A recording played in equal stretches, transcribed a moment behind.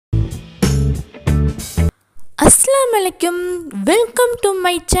Assalamualaikum. Welcome to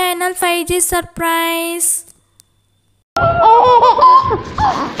my channel Faizees Surprise.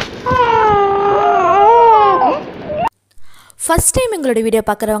 First time எங்களோட video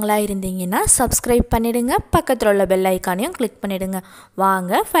பார்க்குறவங்களா இருந்தீங்கன்னா subscribe பண்ணிடுங்க, பக்கத்துல உள்ள bell icon-ஐயும் click பண்ணிடுங்க.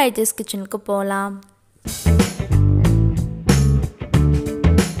 வாங்க Faizees kitchen-க்கு போலாம்.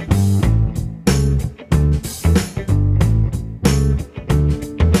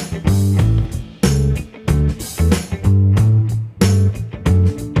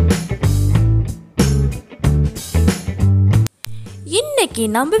 இன்னைக்கு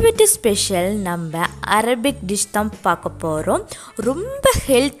நம்ம வீட்டு ஸ்பெஷல் நம்ம அரபிக் டிஷ் தான் பார்க்க போகிறோம். ரொம்ப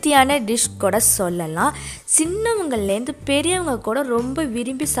ஹெல்த்தியான டிஷ் கூட சொல்லலாம். சின்னவங்கள்லேருந்து பெரியவங்க கூட ரொம்ப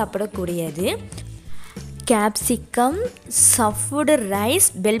விரும்பி சாப்பிடக்கூடியது. Capsicum stuffed rice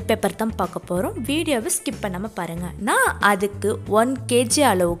bell pepper தான் பார்க்க போகிறோம். வீடியோவை ஸ்கிப் பண்ணாமல் பாருங்கள். நான் அதுக்கு 1 kg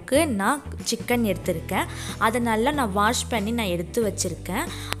அளவுக்கு நான் சிக்கன் எடுத்திருக்கேன். அதை நல்லா நான் வாஷ் பண்ணி நான் எடுத்து வச்சுருக்கேன்.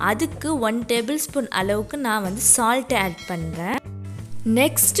 அதுக்கு 1 tablespoon அளவுக்கு நான் வந்து சால்ட் ஆட் பண்ணுறேன்.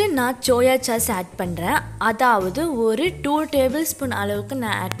 நெக்ஸ்ட்டு நான் சோயா சாஸ் ஆட் பண்ணுறேன். அதாவது ஒரு 2 tablespoon அளவுக்கு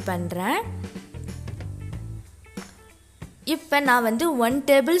நான் ஆட் பண்ணுறேன். இப்போ நான் வந்து 1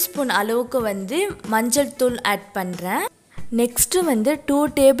 tablespoon அளவுக்கு வந்து மஞ்சள் தூள் ஆட் பண்ணுறேன். நெக்ஸ்ட்டு வந்து 2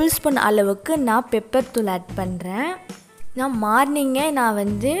 tablespoon அளவுக்கு நான் பெப்பர் தூள் ஆட் பண்ணுறேன். நான் மார்னிங்கே நான்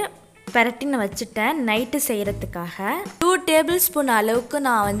வந்து பரட்டி நான் வச்சுட்டேன் நைட்டு செய்கிறதுக்காக. 2 tablespoon அளவுக்கு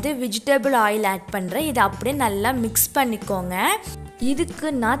நான் வந்து வெஜிடபிள் ஆயில் ஆட் பண்ணுறேன். இதை அப்படியே நல்லா மிக்ஸ் பண்ணிக்கோங்க. இதுக்கு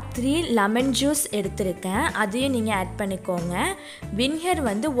நான் 3 லெமன் ஜூஸ் எடுத்திருக்கேன். அதையும் நீங்கள் ஆட் பண்ணிக்கோங்க. வினிகர்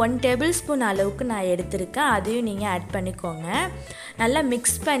வந்து 1 tablespoon அளவுக்கு நான் எடுத்திருக்கேன். அதையும் நீங்கள் ஆட் பண்ணிக்கோங்க. நல்லா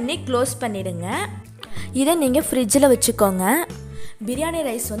மிக்ஸ் பண்ணி க்ளோஸ் பண்ணிவிடுங்க. இதை நீங்கள் ஃப்ரிட்ஜில் வச்சுக்கோங்க. பிரியாணி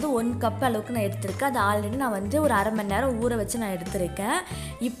ரைஸ் வந்து 1 கப் அளவுக்கு நான் எடுத்திருக்கேன். அது ஆல்ரெடி நான் வந்து ஒரு அரை மணி நேரம் ஊற வச்சு நான் எடுத்திருக்கேன்.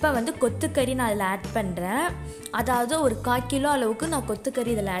 இப்போ வந்து கொத்துக்கறி நான் அதில் ஆட் பண்ணுறேன். அதாவது ஒரு 1/4 கிலோ அளவுக்கு நான்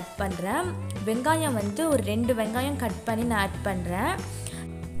கொத்துக்கறி இதில் ஆட் பண்ணுறேன். வெங்காயம் வந்து ஒரு 2 வெங்காயம் கட் பண்ணி நான் ஆட் பண்ணுறேன்.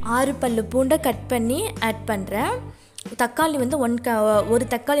 6 பல்லு பூண்டை கட் பண்ணி ஆட் பண்ணுறேன். தக்காளி வந்து ஒரு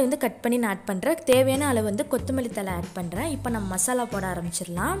தக்காளி வந்து கட் பண்ணி நான் ஆட் பண்ணுறேன். தேவையான அளவு வந்து கொத்தமல்லி தழை ஆட் பண்ணுறேன். இப்போ நம்ம மசாலா போட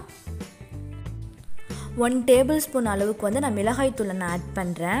ஆரம்பிச்சிடலாம். 1 tablespoon அளவுக்கு வந்து நான் மிளகாய் தூளை நான் ஆட்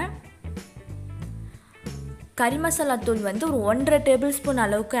பண்ணுறேன். கறி மசாலா தூள் வந்து ஒரு 1.5 tablespoon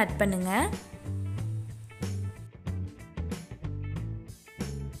அளவுக்கு ஆட் பண்ணுங்கள்.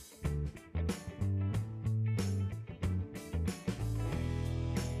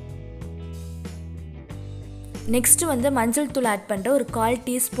 நெக்ஸ்ட்டு வந்து மஞ்சள் தூள் ஆட் பண்ணுறேன். ஒரு 1/4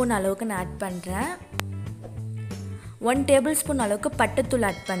 teaspoon அளவுக்கு நான் ஆட் பண்ணுறேன். 1 tablespoon அளவுக்கு பட்டைத்தூள்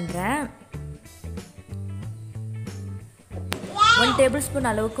ஆட் பண்ணுறேன். 1 tablespoon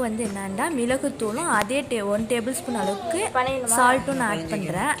அளவுக்கு வந்து என்னன்னா மிளகுத்தூளும் அதே 1 tablespoon அளவுக்கு சால்ட்டும் நான் ஆட்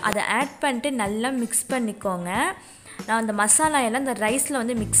பண்ணுறேன். அதை ஆட் பண்ணிட்டு நல்லா மிக்ஸ் பண்ணிக்கோங்க. நான் அந்த மசாலா எல்லாம் இந்த ரைஸில்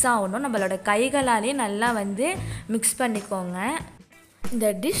வந்து மிக்ஸ் ஆகணும். நம்மளோட கைகளாலேயே நல்லா வந்து மிக்ஸ் பண்ணிக்கோங்க. இந்த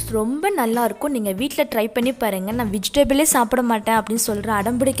டிஷ் ரொம்ப நல்லாயிருக்கும். நீங்கள் வீட்டில் ட்ரை பண்ணி பாருங்கள். நான் வெஜிடபிளே சாப்பிட மாட்டேன் அப்படின்னு சொல்கிற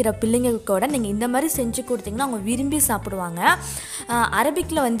அடம்பிடிக்கிற பிள்ளைங்களுக்கு கூட நீங்கள் இந்த மாதிரி செஞ்சு கொடுத்தீங்கன்னா அவங்க விரும்பி சாப்பிடுவாங்க.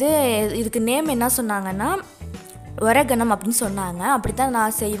 அரபிக்கில் வந்து இதுக்கு நேம் என்ன சொன்னாங்கன்னா ஒரகனம் அப்படின்னு சொன்னாங்க. அப்படி தான்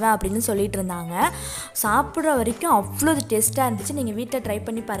நான் செய்வேன் அப்படின்னு சொல்லிட்டு இருந்தாங்க. சாப்பிட்ற வரைக்கும் அவ்வளோ டேஸ்ட்டாக இருந்துச்சு. நீங்கள் வீட்டில் ட்ரை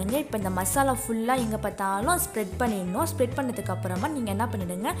பண்ணி பாருங்கள். இப்போ இந்த மசாலா ஃபுல்லாக எங்கே பார்த்தாலும் ஸ்ப்ரெட் பண்ணிடணும். ஸ்ப்ரெட் பண்ணதுக்கப்புறமா நீங்கள் என்ன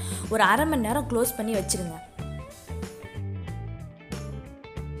பண்ணிவிடுங்க, ஒரு அரை மணி நேரம் க்ளோஸ் பண்ணி வச்சுருங்க.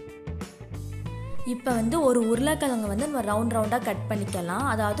 இப்போ வந்து ஒரு உருளைக்கிழங்கு வந்து நம்ம ரவுண்டாக கட் பண்ணிக்கலாம்.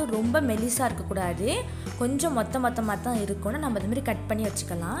 அதாவது ரொம்ப மெலிசாக இருக்கக்கூடாது, கொஞ்சம் மொத்தமாக தான் இருக்கணும். நம்ம அதுமாதிரி கட் பண்ணி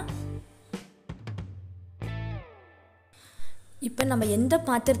வச்சுக்கலாம். இப்போ நம்ம எந்த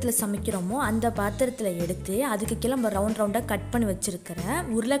பாத்திரத்தில் சமைக்கிறோமோ அந்த பாத்திரத்தில் எடுத்து அதுக்கு கீழே நம்ம ரவுண்டாக கட் பண்ணி வச்சுருக்கிற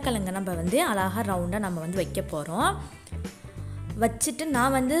உருளைக்கிழங்கை நம்ம வந்து அழகாக ரவுண்டாக நம்ம வந்து வைக்க போகிறோம். வச்சுட்டு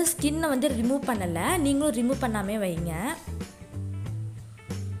நான் வந்து ஸ்கின்னை வந்து ரிமூவ் பண்ணலை, நீங்களும் ரிமூவ் பண்ணாமே வைங்க.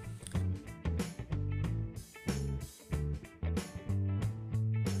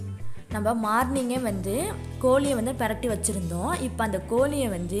 நம்ம மார்னிங்கே வந்து கோழியை வந்து பரட்டி வச்சுருந்தோம். இப்போ அந்த கோழியை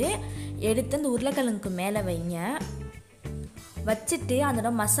வந்து எடுத்து அந்த உருளைக்கிழங்குக்கு மேலே வைங்க. வச்சுட்டு அதோட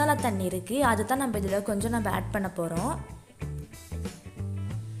மசாலா தண்ணி இருக்குது, அதை தான் நம்ம இதில் கொஞ்சம் நம்ம ஆட் பண்ண போகிறோம்.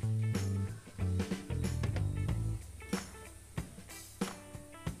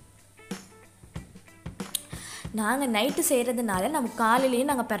 நாங்கள் நைட்டு செய்கிறதுனால நம்ம காலையிலேயே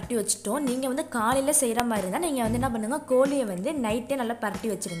நாங்கள் பரட்டி வச்சுட்டோம். நீங்கள் வந்து காலையில் செய்கிற மாதிரி இருந்தால் நீங்கள் வந்து என்ன பண்ணுங்கள், கோழியை வந்து நைட்டே நல்லா பரட்டி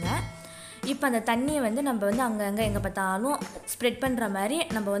வச்சுருங்க. இப்போ அந்த தண்ணியை வந்து நம்ம வந்து அங்கங்கே எங்கே பார்த்தாலும் ஸ்ப்ரெட் பண்ணுற மாதிரி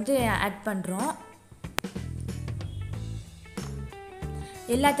நம்ம வந்து ஆட் பண்ணுறோம்.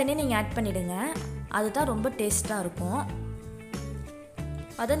 எல்லா தண்ணியும் நீங்கள் ஆட் பண்ணிவிடுங்க. அதுதான் ரொம்ப டேஸ்ட்டாக இருக்கும்.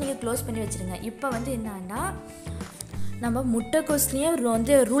 அதை நீங்கள் க்ளோஸ் பண்ணி வச்சுருங்க. இப்போ வந்து என்னன்னா நம்ம முட்டைக்கோஸ்லேயே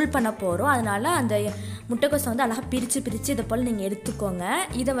வந்து ரூல் பண்ண போகிறோம். அதனால் அந்த முட்டைக்கோஸை வந்து அழகாக பிரித்து இதை போல் நீங்கள் எடுத்துக்கோங்க.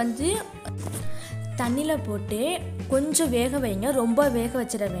 இதை வந்து தண்ணியில் போட்டு கொஞ்சம் வேக வைங்க, ரொம்ப வேக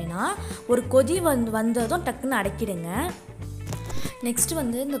வச்சிட வேணாம். ஒரு கொதி வந்ததும் டக்குன்னு அடக்கிடுங்க. நெக்ஸ்ட்டு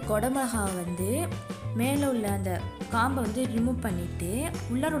வந்து இந்த குடமிளகாவை வந்து மேலே உள்ள அந்த காம்பை வந்து ரிமூவ் பண்ணிவிட்டு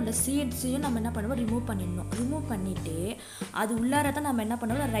உள்ளார உள்ள சீட்ஸையும் நம்ம என்ன பண்ணுவோம் ரிமூவ் பண்ணிவிட்டு அது உள்ளார தான் நம்ம என்ன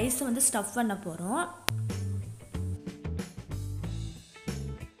பண்ணுவோம் ரைஸை வந்து ஸ்டஃப் பண்ண போகிறோம்.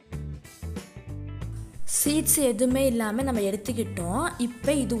 சீட்ஸ் எதுவுமே இல்லாமல் நம்ம எடுத்துக்கிட்டோம்.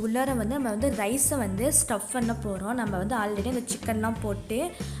 இப்போ இது உள்ளார வந்து நம்ம வந்து ரைஸை வந்து ஸ்டஃப் பண்ண போகிறோம். நம்ம வந்து ஆல்ரெடி அந்த சிக்கன்லாம் போட்டு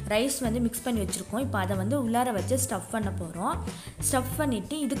ரைஸ் வந்து மிக்ஸ் பண்ணி வச்சுருக்கோம். இப்போ அதை வந்து உள்ளார வச்சு ஸ்டஃப் பண்ண போகிறோம். ஸ்டஃப்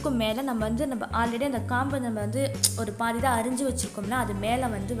பண்ணிவிட்டு இதுக்கு மேலே நம்ம ஆல்ரெடி அந்த காம்பை நம்ம வந்து ஒரு பாதி தான் அரிஞ்சு வச்சுருக்கோம்னா அது மேலே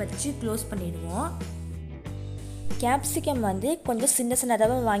வந்து வச்சு க்ளோஸ் பண்ணிவிடுவோம். கேப்சிகம் வந்து கொஞ்சம்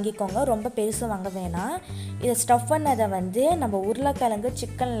சின்னதாக வாங்கிக்கோங்க, ரொம்ப பெருசாக வாங்க வேணாம். இதை ஸ்டஃப் பண்ணதை வந்து நம்ம உருளைக்கிழங்கு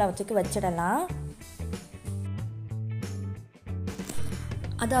சிக்கனில் வச்சிடலாம்.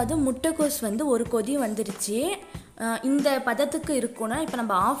 அதாவது முட்டைக்கோஸ் வந்து ஒரு கொதி வந்துடுச்சு. இந்த பதத்துக்கு இருக்குன்னா இப்போ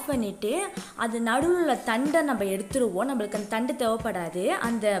நம்ம ஆஃப் பண்ணிவிட்டு அது நடுவில் தண்டை நம்ம எடுத்துருவோம். நம்மளுக்கு அந்த தண்டு தேவைப்படாது.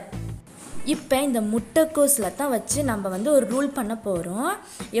 இப்போ இந்த முட்டைக்கோஸில் தான் வச்சு நம்ம வந்து ஒரு ரூல் பண்ண போகிறோம்.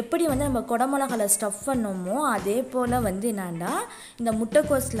 எப்படி வந்து நம்ம குடமிளகால ஸ்டஃப் பண்ணோமோ அதே போல் வந்து என்னன்னா இந்த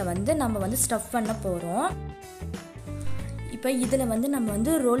முட்டைக்கோஸில் வந்து நம்ம வந்து ஸ்டஃப் பண்ண போகிறோம். இப்போ இதில் வந்து நம்ம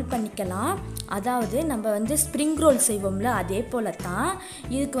வந்து ரோல் பண்ணிக்கலாம். அதாவது நம்ம வந்து ஸ்ப்ரிங் ரோல் செய்வோம்ல அதே போல் தான்.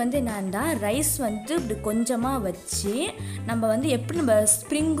 இதுக்கு வந்து என்னன்னா ரைஸ் வந்து இப்படி கொஞ்சமாக வச்சு நம்ம வந்து எப்படி நம்ம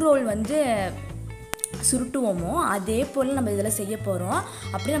ஸ்ப்ரிங் ரோல் வந்து சுருட்டுவோமோ அதே போல் நம்ம இதில் செய்ய போகிறோம்.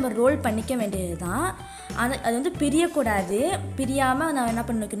 அப்படியே நம்ம ரோல் பண்ணிக்க வேண்டியது தான். அது வந்து பிரியக்கூடாது. பிரியாமல் நான் என்ன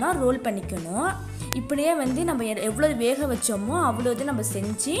பண்ணிக்கணும் ரோல் பண்ணிக்கணும். இப்படியே வந்து நம்ம எவ்வளோ வேக வச்சோமோ அவ்வளோது நம்ம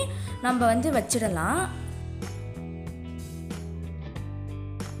செஞ்சு நம்ம வந்து வச்சிடலாம்.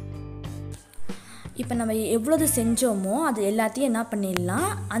 இப்போ நம்ம எவ்வளோது செஞ்சோமோ அது எல்லாத்தையும் என்ன பண்ணிடலாம்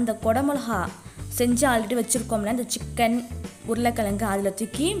அந்த குடமிளகா செஞ்சு ஆல்ரெடி வச்சுருக்கோம்ல இந்த சிக்கன் உருளைக்கிழங்கு அதில்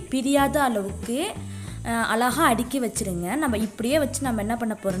தூக்கி பிரியாத அளவுக்கு அழகாக அடுக்கி வச்சுருங்க. நம்ம இப்படியே வச்சு நம்ம என்ன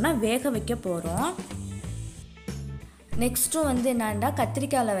பண்ண போகிறோம்னா வேக வைக்க போகிறோம். நெக்ஸ்ட்டும் வந்து என்னன்னா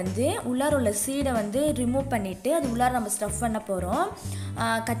கத்திரிக்காயில் வந்து உள்ளார உள்ள சீடை வந்து ரிமூவ் பண்ணிவிட்டு அது உள்ளார நம்ம ஸ்டஃப் பண்ண போகிறோம்.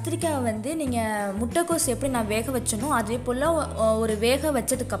 கத்திரிக்காய் வந்து நீங்கள் முட்டைக்கோஸ் எப்படி நான் வேக வச்சனோ அதே போல் ஒரு வேக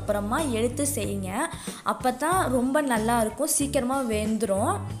வச்சதுக்கப்புறமா எடுத்து செய்யுங்க. அப்போ தான் ரொம்ப நல்லாயிருக்கும், சீக்கிரமாக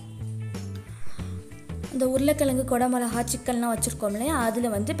வெந்துடும். இந்த உருளைக்கிழங்கு குடமிளகா சிக்கன்லாம் வச்சுருக்கோம் இல்லையா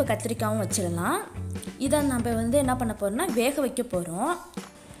அதில் வந்து இப்போ கத்திரிக்காயும் வச்சிடலாம். இதை நம்ம வந்து என்ன பண்ண போகிறோம்னா வேக வைக்க போகிறோம்.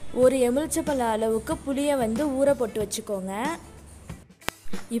 ஒரு எலுமிச்சம்பழ அளவுக்கு புளியை வந்து ஊற போட்டு வச்சுக்கோங்க.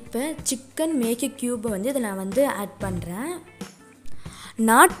 இப்போ சிக்கன் மேகி க்யூபை வந்து இதை நான் வந்து ஆட் பண்ணுறேன்.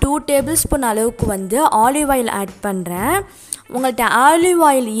 நான் 2 டேபிள் ஸ்பூன் அளவுக்கு வந்து ஆலிவ் ஆயில் ஆட் பண்ணுறேன். உங்கள்கிட்ட ஆலிவ்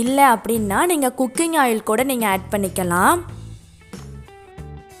ஆயில் இல்லை அப்படின்னா நீங்கள் குக்கிங் ஆயில் கூட நீங்கள் ஆட் பண்ணிக்கலாம்.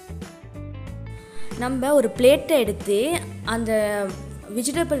 நம்ம ஒரு பிளேட்டை எடுத்து அந்த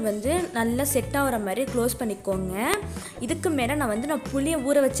வெஜிடபிள் வந்து நல்லா செட் ஆகிற மாதிரி க்ளோஸ் பண்ணிக்கோங்க. இதுக்கு மேலே நான் புளியை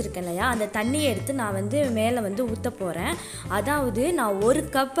ஊற வச்சுருக்கேன் இல்லையா அந்த தண்ணியை எடுத்து நான் வந்து மேலே வந்து ஊற்ற போகிறேன். அதாவது நான் 1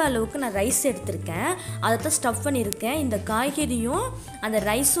 கப் அளவுக்கு நான் ரைஸ் எடுத்திருக்கேன், அதை தான் ஸ்டஃப் பண்ணியிருக்கேன். இந்த காய்கறியும் அந்த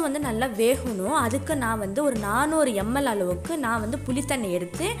ரைஸும் வந்து நல்லா வேகணும். அதுக்கு நான் வந்து ஒரு 400 ml அளவுக்கு நான் வந்து புளி தண்ணி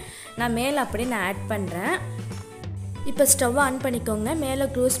எடுத்து நான் மேலே அப்படியே நான் ஆட் பண்ணுறேன். இப்போ ஸ்டவ் ஆன் பண்ணிக்கோங்க, மேலே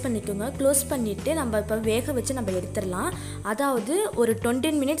க்ளோஸ் பண்ணிக்கோங்க. க்ளோஸ் பண்ணிவிட்டு நம்ம இப்போ வேக வச்சு நம்ம எடுத்துடலாம். அதாவது ஒரு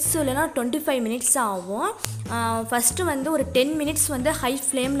 20 மினிட்ஸ் இல்லைனா 25 மினிட்ஸ் ஆகும். ஃபஸ்ட்டு வந்து ஒரு 10 மினிட்ஸ் வந்து ஹை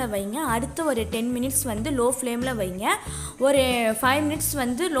ஃப்ளேமில் வைங்க, அடுத்து ஒரு 10 மினிட்ஸ் வந்து லோ ஃப்ளேமில் வைங்க, ஒரு 5 மினிட்ஸ்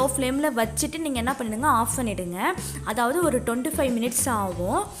வந்து லோ ஃப்ளேமில் வச்சுட்டு நீங்கள் என்ன பண்ணுங்க ஆஃப் பண்ணிவிடுங்க. அதாவது ஒரு 25 மினிட்ஸ்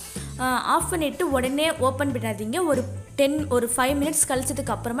ஆகும். ஆஃப் பண்ணிவிட்டு உடனே ஓப்பன் பண்ணாதீங்க. ஒரு 5 மினிட்ஸ்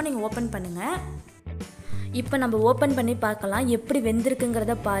கழிச்சதுக்கு அப்புறமா நீங்கள் ஓப்பன் பண்ணுங்கள். இப்போ நம்ம ஓப்பன் பண்ணி பார்க்கலாம் எப்படி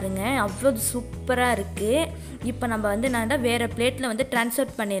வெந்திருக்குங்கிறத பாருங்கள். அவ்வளோ சூப்பராக இருக்குது. இப்போ நம்ம வந்து வேறு பிளேட்டில் வந்து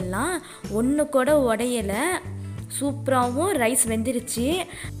ட்ரான்ஸ்ஃபர் பண்ணிடலாம். ஒன்று கூட உடையலை, சூப்பராகவும் ரைஸ் வெந்துருச்சு.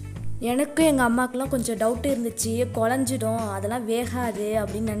 எனக்கும் எங்கள் அம்மாவுக்குலாம் கொஞ்சம் டவுட்டு இருந்துச்சு, குழஞ்சிடும் அதெல்லாம் வேகாது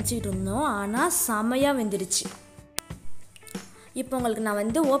அப்படின்னு நினச்சிக்கிட்டு இருந்தோம். ஆனால் செமையாக வெந்துருச்சு. இப்போ உங்களுக்கு நான்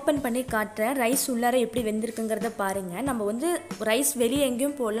வந்து ஓப்பன் பண்ணி காட்டுறேன் ரைஸ் உள்ளார எப்படி வெந்திருக்குங்கிறத பாருங்கள். நம்ம வந்து ரைஸ் வெளியே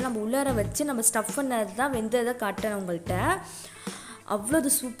எங்கேயும் போடல, நம்ம உள்ளார வச்சு நம்ம ஸ்டஃப் பண்ணது தான் வெந்ததை காட்டுறேன் உங்கள்கிட்ட.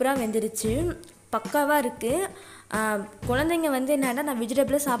 அவ்வளோ சூப்பராக வெந்துருச்சு, பக்காவாக இருக்குது. குழந்தைங்க வந்து என்னன்னா நான்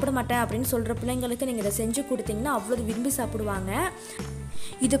வெஜிடபிளே சாப்பிட மாட்டேன் அப்படின்னு சொல்கிற பிள்ளைங்களுக்கு நீங்கள் இதை செஞ்சு கொடுத்தீங்கன்னா அவ்வளோ விரும்பி சாப்பிடுவாங்க.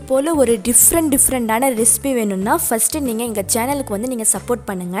 இது போல் ஒரு டிஃப்ரெண்ட்டான ரெசிபி வேணும்னா ஃபஸ்ட்டு நீங்கள் எங்கள் சேனலுக்கு வந்து நீங்கள் சப்போர்ட்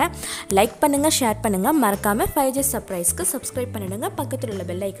பண்ணுங்கள், லைக் பண்ணுங்கள், ஷேர் பண்ணுங்கள், மறக்காமல் ஃபைஜஸ் சர்ப்ரைஸ்க்கு சப்ஸ்கிரைப் பண்ணிடுங்க. பக்கத்தில் உள்ள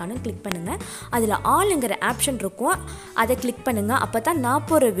பெல் ஐக்கானும் கிளிக் பண்ணுங்கள். அதில் ஆல்ங்கிற ஆப்ஷன் இருக்கும், அதை கிளிக் பண்ணுங்கள். அப்போ தான் நான்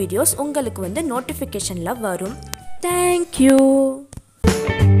போகிற வீடியோஸ் உங்களுக்கு வந்து நோட்டிஃபிகேஷனில் வரும். தேங்க்யூ.